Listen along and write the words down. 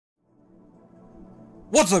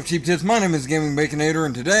What's up, Cheap Tits? My name is TheGamingBaconator,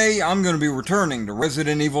 and today I'm going to be returning to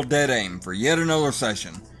Resident Evil Dead Aim for yet another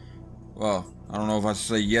session. Well, I don't know if I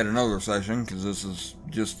should say yet another session, because this is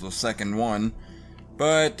just the second one.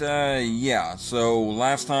 But, yeah, so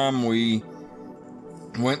last time we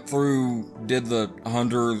went through, did the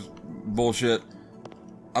Hunters bullshit.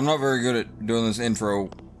 I'm not very good at doing this intro.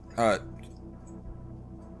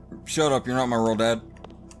 Shut up, you're not my real dad.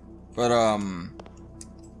 But, I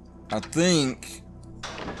think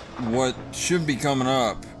what should be coming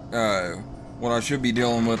up, what I should be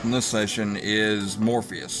dealing with in this session is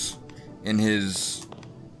Morpheus in his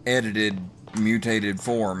edited, mutated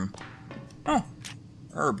form. Oh,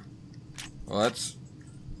 herb. Well, that's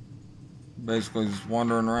basically just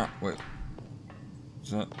wandering around. Wait,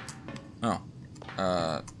 is that? Oh,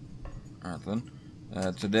 alright then.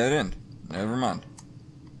 That's a dead end. Never mind.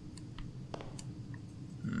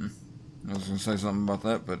 I was gonna say something about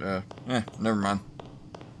that, but never mind.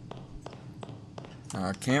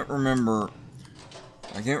 I can't remember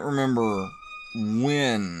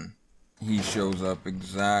when he shows up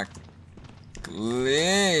exactly.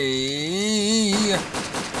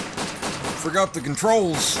 Forgot the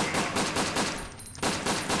controls.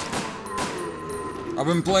 I've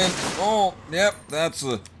been playing. Oh, yep, that's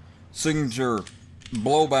a signature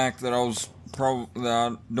blowback that I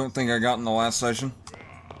don't think I got in the last session.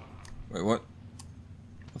 Wait, what?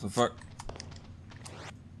 What the fuck?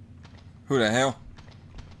 Who the hell?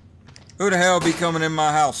 Who the hell be coming in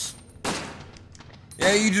my house?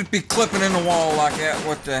 Yeah, you just be clipping in the wall like that.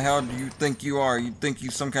 What the hell do you think you are? You think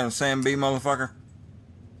you some kind of Sam B motherfucker?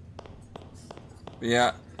 But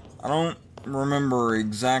yeah, I don't remember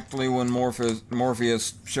exactly when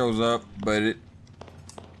Morpheus shows up, but it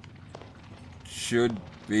should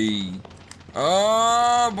be.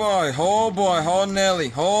 Oh boy, oh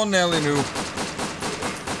Nelly new.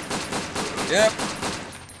 Yep,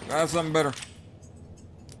 got something better.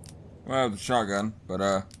 Well, I have the shotgun, but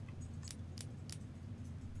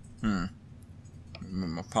move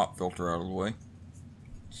my pop filter out of the way.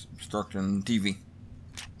 It's obstructing the TV.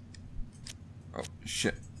 Oh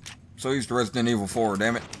shit! So used to Resident Evil 4,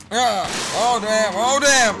 damn it! Ah! Oh damn! Oh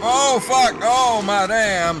damn! Oh fuck! Oh my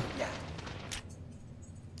damn!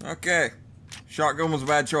 Okay. Shotgun was a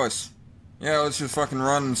bad choice. Yeah, let's just fucking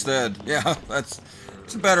run instead. Yeah, it's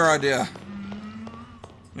a better idea.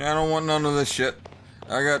 Yeah, I don't want none of this shit.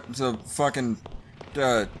 I got the fucking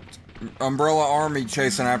Umbrella Army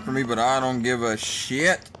chasing after me, but I don't give a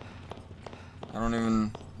shit. I don't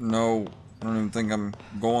even know. I don't even think I'm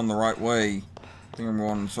going the right way. I think I'm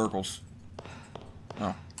going in circles.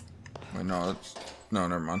 Oh. Wait, no, no,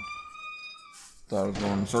 never mind. Thought I was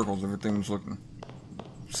going in circles. Everything was looking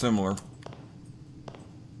similar.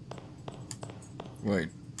 Wait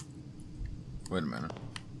a minute.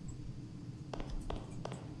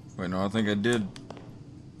 Wait, no, I think I did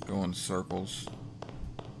go in circles.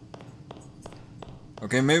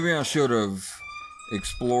 Okay, maybe I should have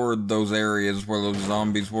explored those areas where those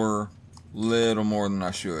zombies were a little more than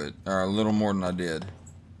I should, or a little more than I did.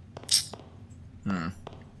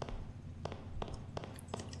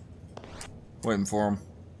 Waiting for them.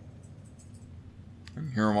 I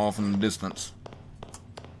can hear them off in the distance.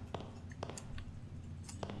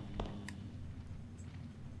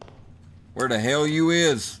 Where the hell you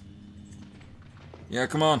is? Yeah,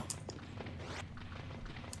 come on.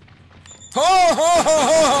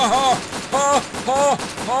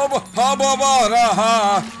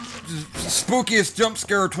 Spookiest jump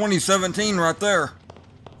scare of 2017 right there.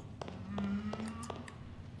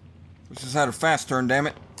 Let's just had a fast turn, damn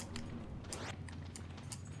it.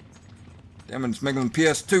 Damn it, it's making the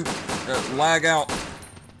PS2 lag out.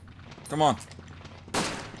 Come on.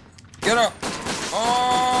 Get up.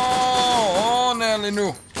 Oh, Nelly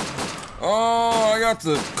new. Oh, I got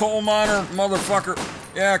the coal miner motherfucker.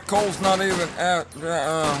 Yeah, coal's not even about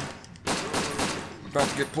to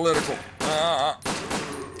get political.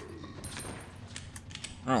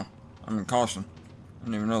 Oh, I'm in caution. I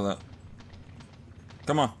didn't even know that.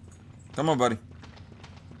 Come on. Come on, buddy.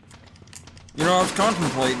 You know, I was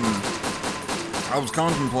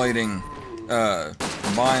contemplating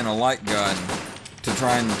buying a light gun to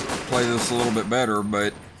try and play this a little bit better,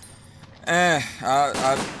 but I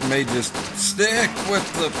may just stick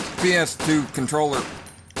with the PS2 controller.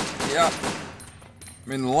 Yeah. I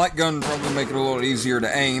mean, the light gun would probably make it a little easier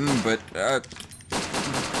to aim, but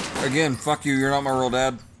again, fuck you, you're not my real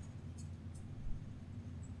dad.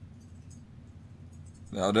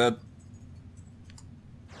 Y'all dead?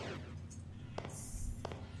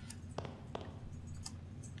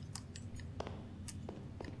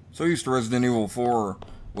 So used to Resident Evil 4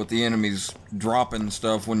 with the enemies dropping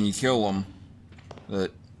stuff when you kill them.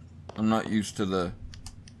 that I'm not used to the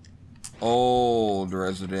old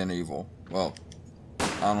Resident Evil. Well,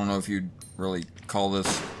 I don't know if you'd really call this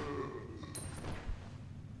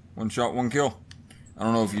one shot, one kill. I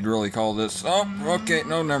don't know if you'd really call this... Oh, okay,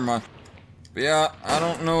 no, never mind. But yeah, I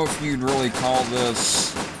don't know if you'd really call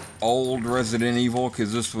this old Resident Evil,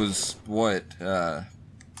 because this was, what, the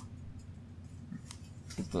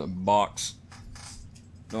box.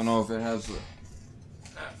 Don't know if it has the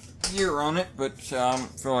year on it, but I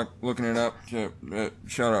don't feel like looking it up.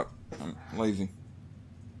 Shut up. I'm lazy.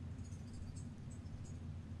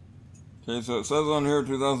 Okay, so it says on here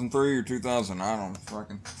 2003 or 2000. I don't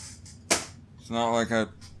fucking... It's not like I...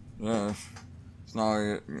 it's not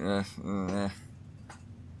like it...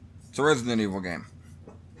 It's a Resident Evil game.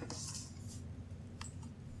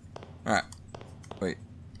 Alright. Wait.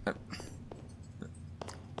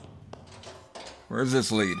 Where does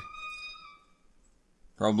this lead?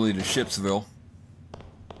 Probably to Shipsville.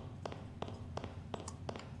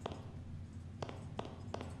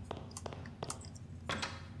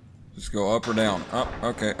 Just go up or down? Up.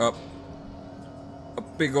 Okay, up.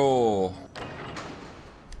 Up big ol'.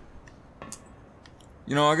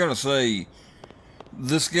 You know, I gotta say,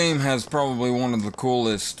 this game has probably one of the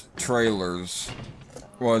coolest trailers.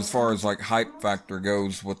 Well, as far as, like, hype factor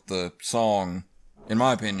goes with the song. In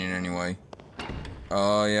my opinion, anyway.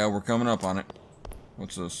 Yeah, we're coming up on it.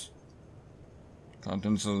 What's this?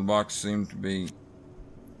 Contents of the box seem to be...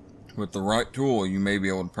 With the right tool, you may be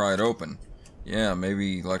able to pry it open. Yeah,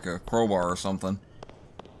 maybe like a crowbar or something.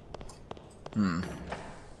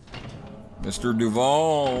 Mr.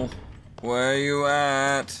 Duvall, where you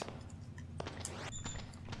at?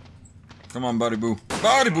 Come on, buddy boo.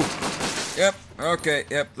 Buddy boo! Yep, okay,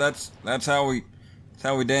 yep, that's how we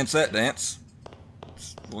dance that dance.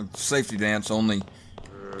 It's like safety dance only.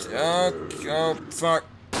 Oh, fuck.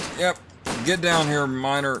 Yep. Get down here,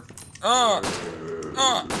 miner.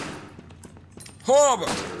 Horrible.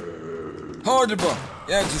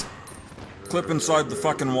 Yeah, just clip inside the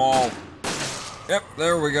fucking wall. Yep,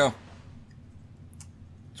 there we go.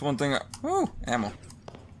 It's one thing ammo.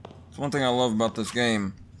 It's one thing I love about this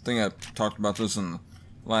game. I think I talked about this in the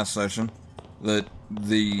last session. That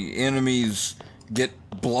the enemies get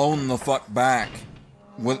blown the fuck back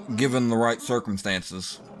given the right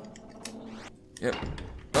circumstances. Yep.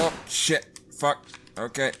 Oh, shit. Fuck.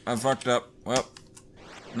 Okay, I fucked up. Well,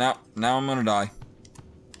 now I'm gonna die.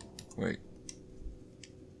 Wait.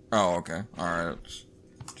 Oh, okay. Alright, it's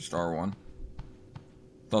just R1.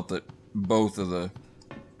 Thought that both of the...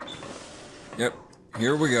 Yep,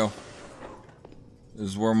 here we go. This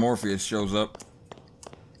is where Morpheus shows up.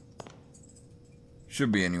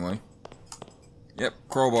 Should be, anyway. Yep,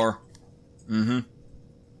 crowbar.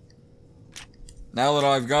 Now that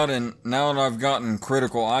I've gotten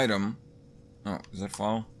critical item... Oh, is that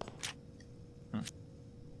file?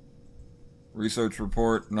 Research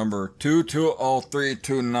report number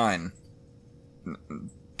 220329.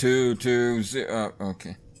 220...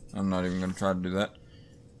 okay. I'm not even gonna try to do that.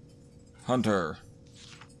 Hunter.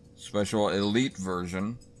 Special elite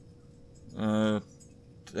version. And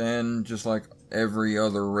just like every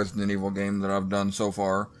other Resident Evil game that I've done so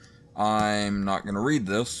far, I'm not gonna read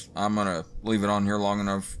this. I'm gonna leave it on here long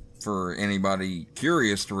enough for anybody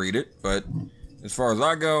curious to read it, but as far as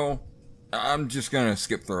I go, I'm just gonna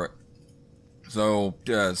skip through it. So,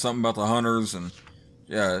 something about the hunters and,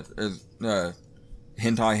 yeah,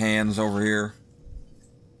 hentai hands over here.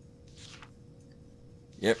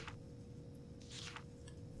 Yep.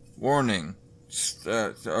 Warning.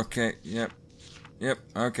 Okay, yep. Yep,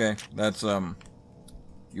 okay. That's,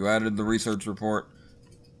 you added the research report.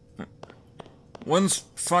 When's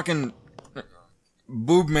fucking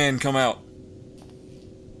Boob Man come out?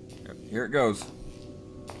 Yep, here it goes.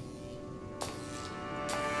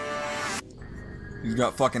 He's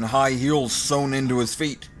got fucking high heels sewn into his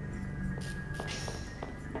feet.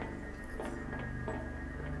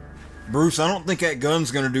 Bruce, I don't think that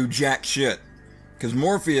gun's gonna do jack shit. Because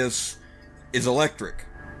Morpheus is electric.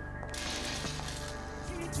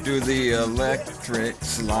 Do the electric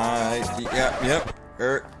slide. Yep.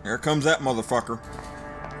 Here comes that motherfucker.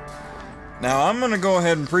 Now, I'm gonna go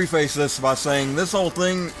ahead and preface this by saying this whole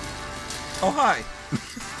thing... Oh, hi.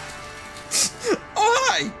 Oh,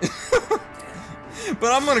 hi.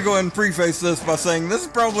 But I'm gonna go ahead and preface this by saying this is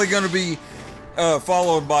probably gonna be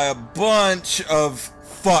followed by a bunch of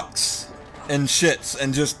fucks and shits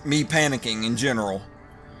and just me panicking in general.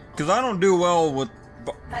 Because I don't do well with...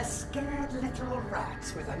 A scared little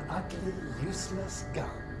rat with an ugly, useless gun.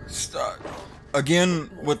 Again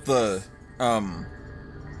with the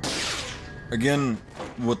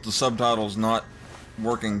subtitles not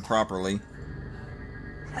working properly.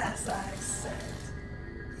 As I said,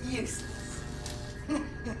 useless.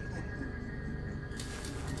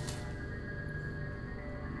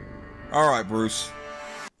 Alright, Bruce.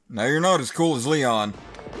 Now you're not as cool as Leon,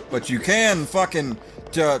 but you can fucking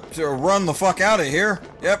to run the fuck out of here.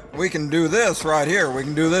 Yep, we can do this right here. We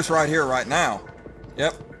can do this right here, right now.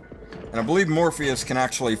 Yep. And I believe Morpheus can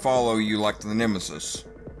actually follow you like the Nemesis.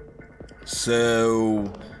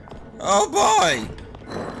 So... Oh boy!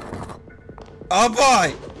 Oh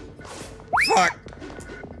boy! Fuck!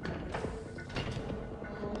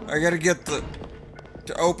 I gotta get to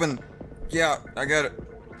open... Yeah, I got it.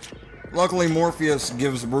 Luckily, Morpheus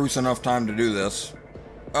gives Bruce enough time to do this.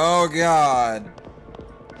 Oh god.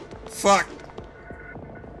 Fuck!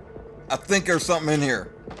 I think there's something in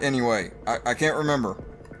here. Anyway, I can't remember.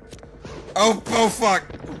 Oh fuck!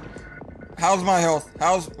 How's my health?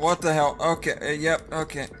 What the hell? Okay, yep,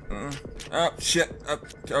 okay. Oh, shit.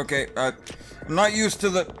 Okay, I'm not used to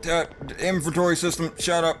the inventory system.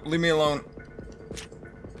 Shut up, leave me alone.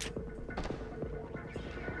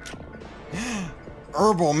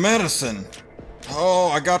 Herbal medicine. Oh,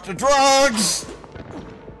 I got the drugs!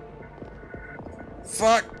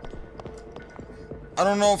 Fuck. I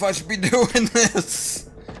don't know if I should be doing this.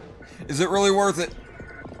 Is it really worth it?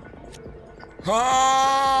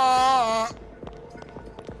 Ah!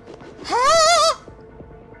 Ah!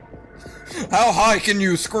 How high can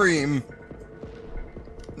you scream?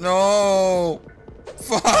 No!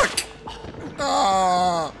 Fuck!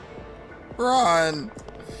 Ah! Run!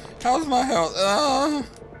 How's my health?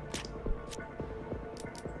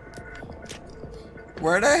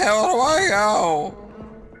 Where the hell do I go?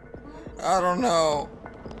 I don't know.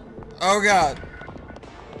 Oh god.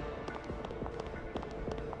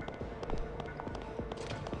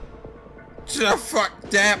 Fuck,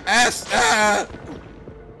 damn ass. Ah!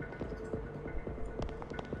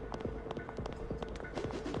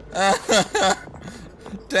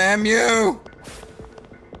 Damn you.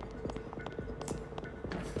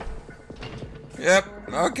 Yep,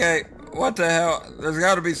 okay. What the hell? There's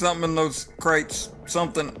got to be something in those crates.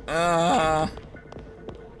 Something. Come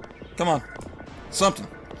on. Something.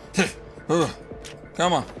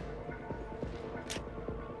 Come on.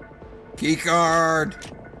 Keycard.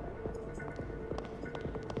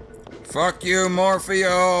 Fuck you,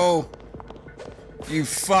 Morpheo. You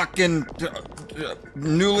fucking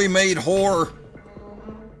newly made whore.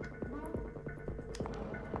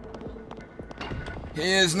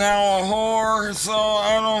 He is now a whore, so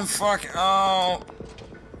I don't fuck. Oh.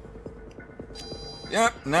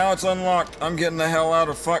 Yep, now it's unlocked. I'm getting the hell out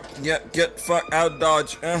of fuck. Get fuck out of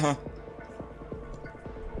Dodge.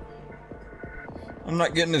 I'm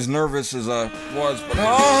not getting as nervous as I was, but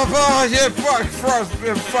oh, yeah,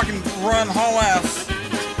 fucking run, haul ass.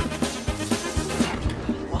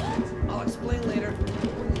 What? I'll explain later.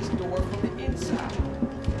 Open this door from the inside.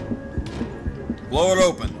 Blow it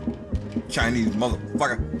open, Chinese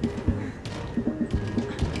motherfucker.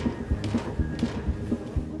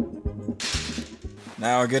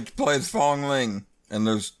 Now I get to play as Fong Ling, and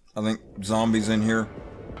there's, I think, zombies in here.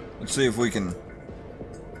 Let's see if we can.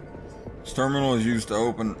 This terminal is used to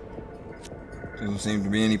open. Doesn't seem to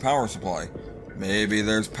be any power supply. Maybe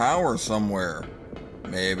there's power somewhere.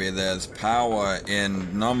 Maybe there's power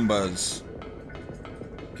in numbers.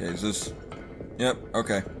 Okay, is this? Yep,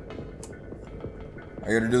 okay.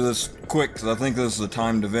 I gotta do this quick, because I think this is a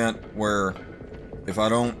timed event where if I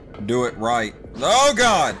don't do it right. Oh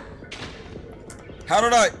god! How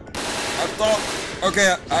did I thought,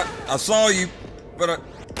 okay, I saw you, but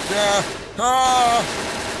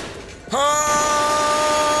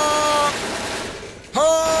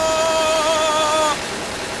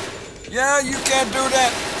yeah, you can't do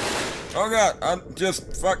that. Oh god, I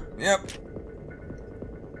just fuck, yep.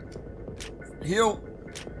 Heal.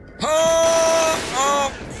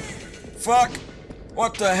 Oh, fuck.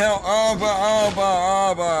 What the hell?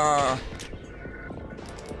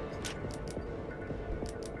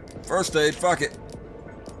 First aid, fuck it.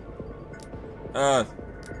 Can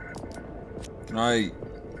I?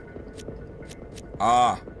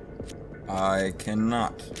 I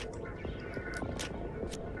cannot.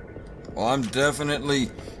 Well, I'm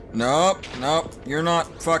definitely. Nope, you're not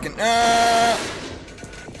fucking.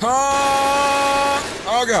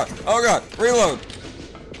 Oh god, reload.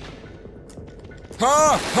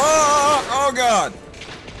 Oh god.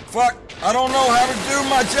 Fuck, I don't know how to do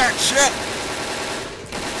my jack shit.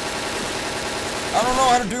 I don't know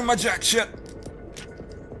how to do my jack shit.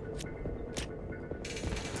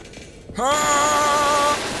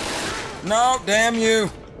 No, damn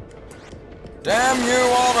you. Damn you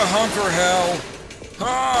all to hunker hell.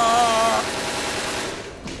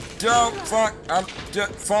 Don't fuck.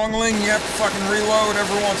 Fong Ling, you have to fucking reload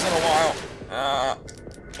every once in a while.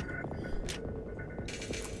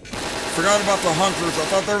 Forgot about the hunters. I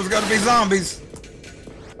thought there was gonna be zombies.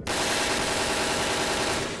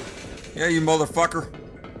 Yeah, you motherfucker.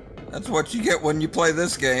 That's what you get when you play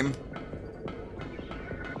this game.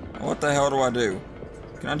 What the hell do I do?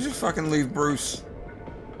 Can I just fucking leave Bruce?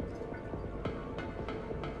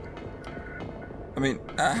 I mean,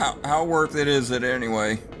 how worth it is it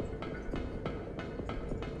anyway?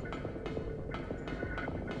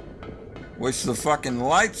 Wish the fucking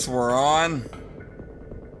lights were on.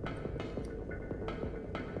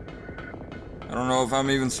 I don't know if I'm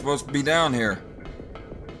even supposed to be down here.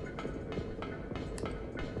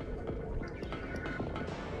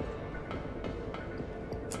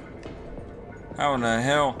 How in the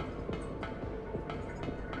hell?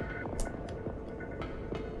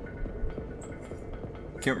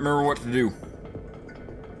 Can't remember what to do.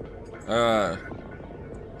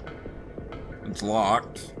 It's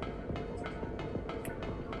locked.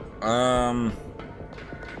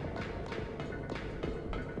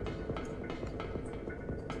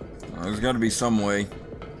 There's got to be some way.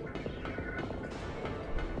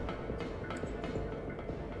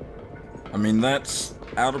 I mean, that's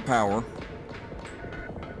out of power.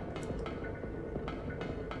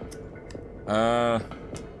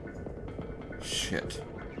 Shit.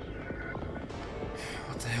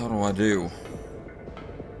 What the hell do I do?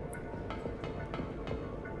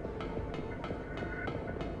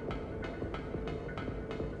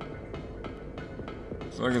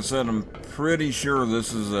 So like I said, I'm pretty sure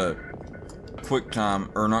this is a quick time,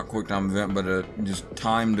 or not quick time event, but a just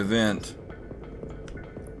timed event.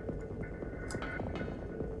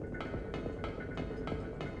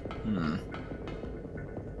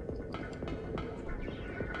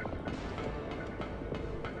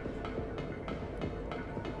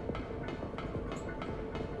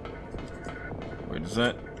 Wait, is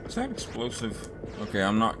that explosive? Okay,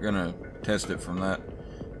 I'm not gonna test it from that.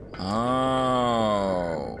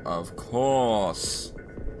 Oh, of course.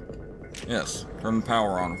 Yes, turn the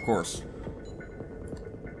power on, of course.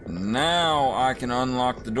 Now I can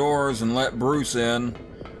unlock the doors and let Bruce in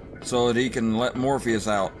so that he can let Morpheus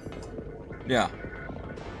out. Yeah.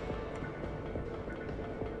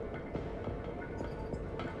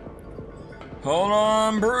 Hold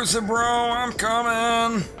on, Bruce bro, I'm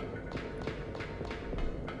coming.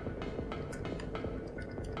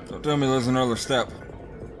 Don't tell me there's another step.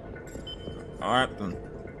 Alright then.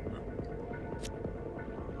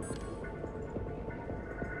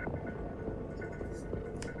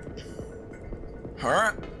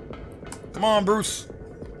 Alright. Come on, Bruce.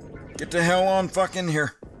 Get the hell on fuck in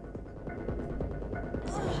here.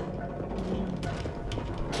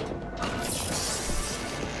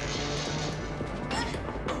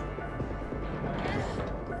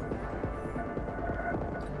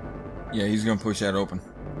 Yeah, he's gonna push that open.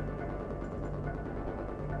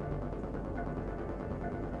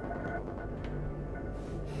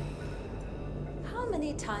 How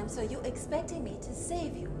many times are you expecting me to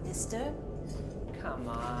save you, mister? Come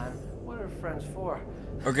on, what are friends for?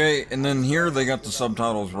 Okay, and then here they got the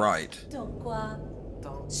subtitles right. Don't.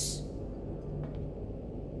 Shh.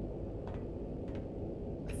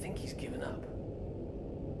 I think he's given up.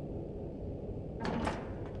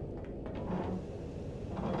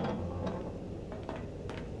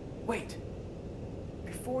 Wait.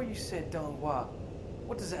 Before you said Donghua,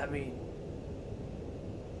 what does that mean?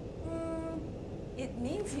 It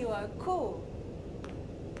means you are cool.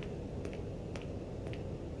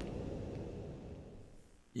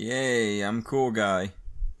 Yay, I'm cool guy.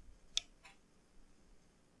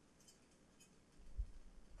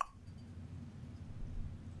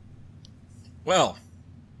 Well,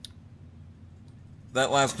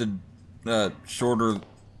 that lasted shorter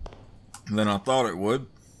than I thought it would.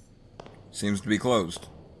 Seems to be closed.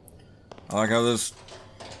 I like how this,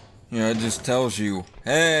 it just tells you,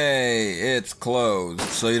 hey, it's closed.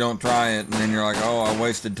 So you don't try it, and then you're like, oh, I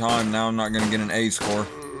wasted time. Now I'm not going to get an A score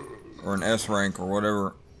or an S rank or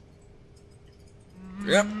whatever.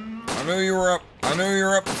 Yep, I knew you were up. I knew you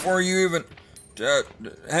were up before you even...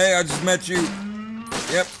 hey, I just met you.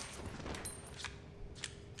 Yep.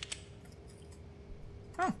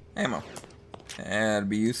 Oh, ammo. That'd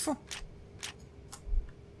be useful.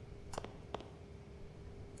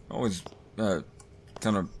 Always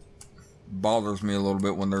kind of bothers me a little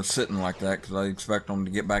bit when they're sitting like that, because I expect them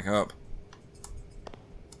to get back up.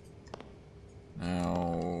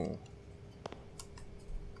 Now...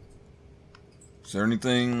 is there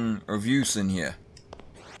anything of use in here?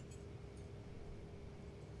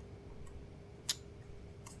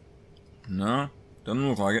 No? Doesn't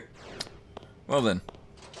look like it. Well then.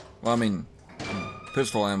 Well, I mean,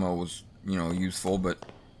 pistol ammo was, you know, useful, but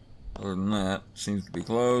other than that, seems to be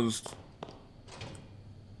closed.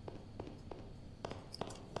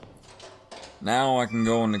 Now I can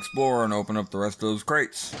go and explore and open up the rest of those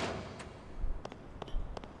crates.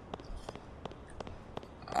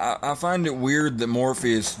 I find it weird that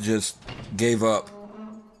Morpheus just gave up.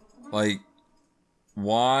 Like,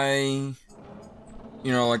 why?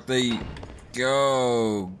 You know, like they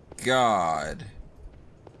go, God.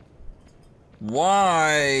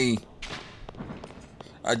 Why?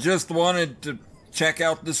 I just wanted to check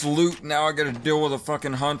out this loot, now I gotta deal with a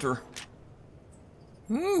fucking hunter.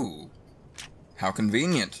 Ooh. How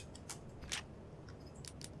convenient.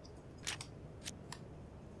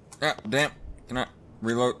 Ah, damn. Can I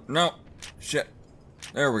reload? No. Shit.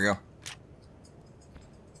 There we go.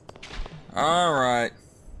 Alright.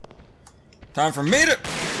 Time for me to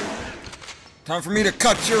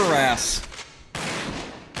cut your ass.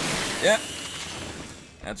 Yep.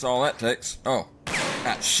 That's all that takes. Oh.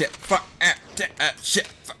 Ah, shit. Fuck. Shit.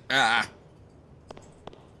 Fuck. Ah.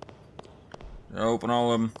 Did I open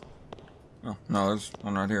all of them? Oh, no, there's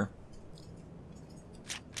one right here.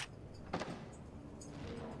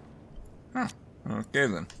 Huh. Okay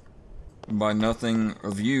then. By nothing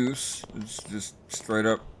of use, it's just straight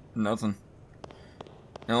up nothing.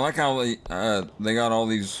 And I like how they got all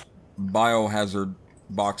these biohazard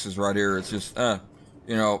boxes right here. It's just,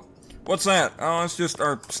 you know, what's that? Oh, it's just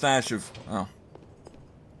our stash of, oh.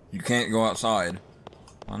 You can't go outside.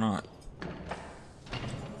 Why not?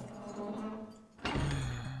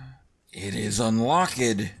 It is unlocked.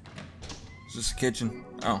 Is this a kitchen?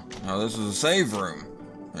 Oh, no, this is a save room.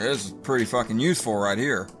 This is pretty fucking useful right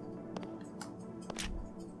here.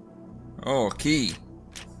 Oh, a key.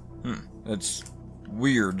 That's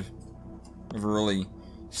weird. Never really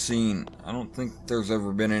seen. I don't think there's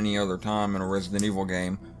ever been any other time in a Resident Evil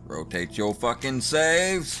game. Rotate your fucking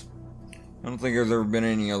saves. I don't think there's ever been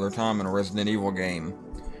any other time in a Resident Evil game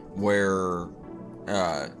where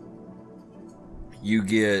you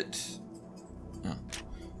get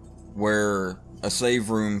where a save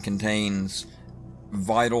room contains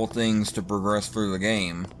vital things to progress through the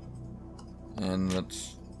game. And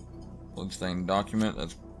that's bloodstained document.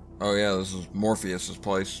 That's, oh yeah, this is Morpheus's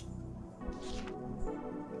place.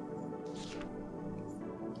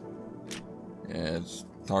 Yeah, it's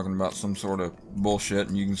talking about some sort of bullshit,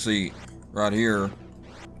 and you can see right here,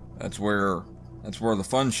 that's where the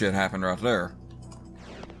fun shit happened right there.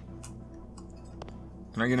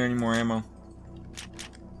 Can I get any more ammo?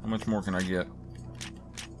 How much more can I get?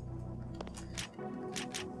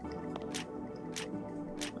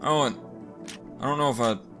 Oh, and I don't know if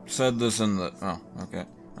I said this in the, oh, okay.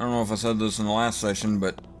 I don't know if I said this in the last session,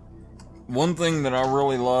 but one thing that I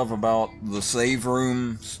really love about the save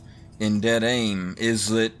rooms in Dead Aim is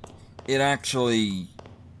that it actually,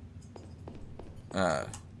 I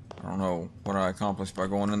don't know what I accomplished by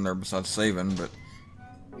going in there besides saving, but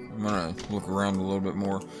I'm gonna look around a little bit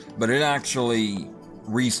more. But it actually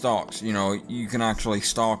restocks, you know, you can actually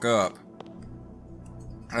stock up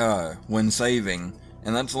when saving,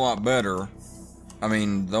 and that's a lot better. I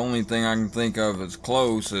mean, the only thing I can think of as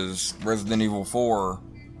close is Resident Evil 4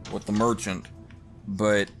 with the merchant,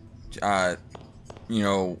 but you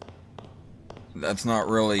know, that's not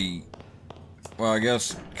really, well, I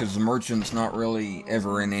guess because the merchant's not really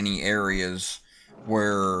ever in any areas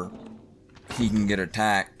where he can get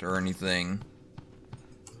attacked or anything.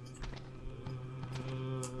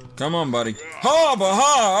 Come on, buddy. Ha,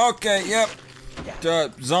 ha, okay, yep.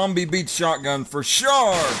 Zombie beats shotgun for sure.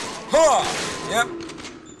 Ha, yep.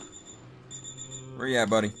 Where you at,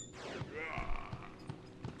 buddy?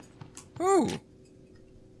 Whoo.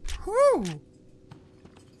 Whoo.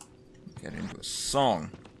 Get into a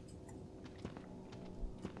song.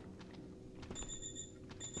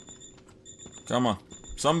 Come on.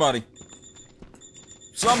 Somebody.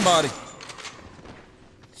 Somebody.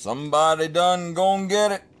 Somebody done gon'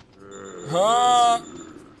 get it. Huh?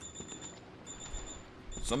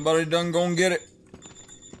 Somebody done gon' get it.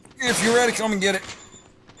 If you're ready, come and get it.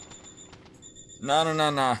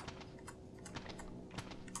 Nah.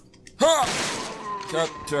 Huh?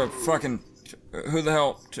 Fucking... Who the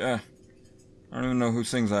hell... I don't even know who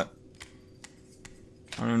sings that.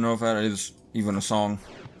 I don't even know if that is even a song.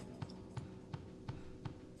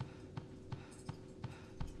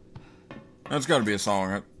 That's gotta be a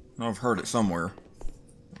song. I know I've heard it somewhere.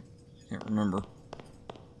 Can't remember.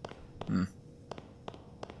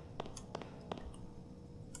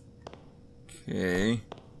 Okay.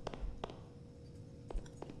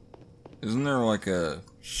 Isn't there like a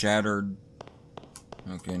shattered...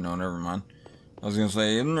 Okay, no, never mind. I was gonna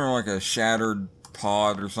say, isn't there like a shattered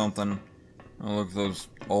pod or something? Oh, look at those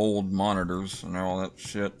old monitors and all that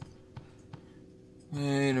shit.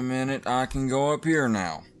 Wait a minute, I can go up here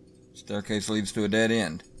now. Staircase leads to a dead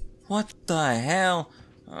end. What the hell?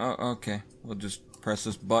 Okay, we'll just press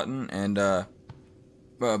this button and,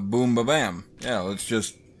 boom, ba-bam. Yeah, let's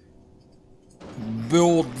just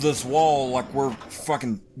build this wall like we're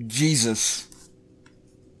fucking Jesus.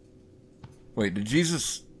 Wait, did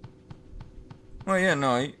Jesus... Oh yeah,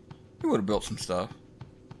 no, he would have built some stuff.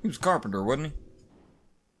 He was a carpenter, wasn't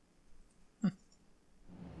he?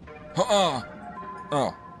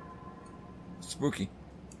 Oh. Spooky.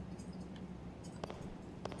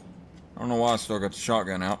 I don't know why I still got the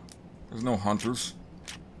shotgun out. There's no hunters.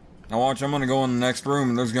 Now watch, I'm gonna go in the next room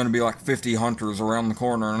and there's gonna be like 50 hunters around the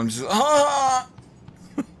corner and I'm just...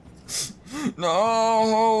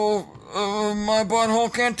 No! My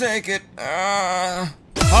butthole can't take it. Bye.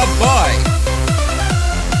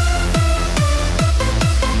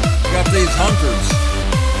 Got these hunters.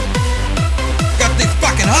 Got these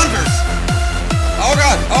fucking hunters! Oh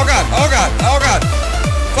god!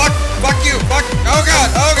 Fuck you! Fuck! Oh god!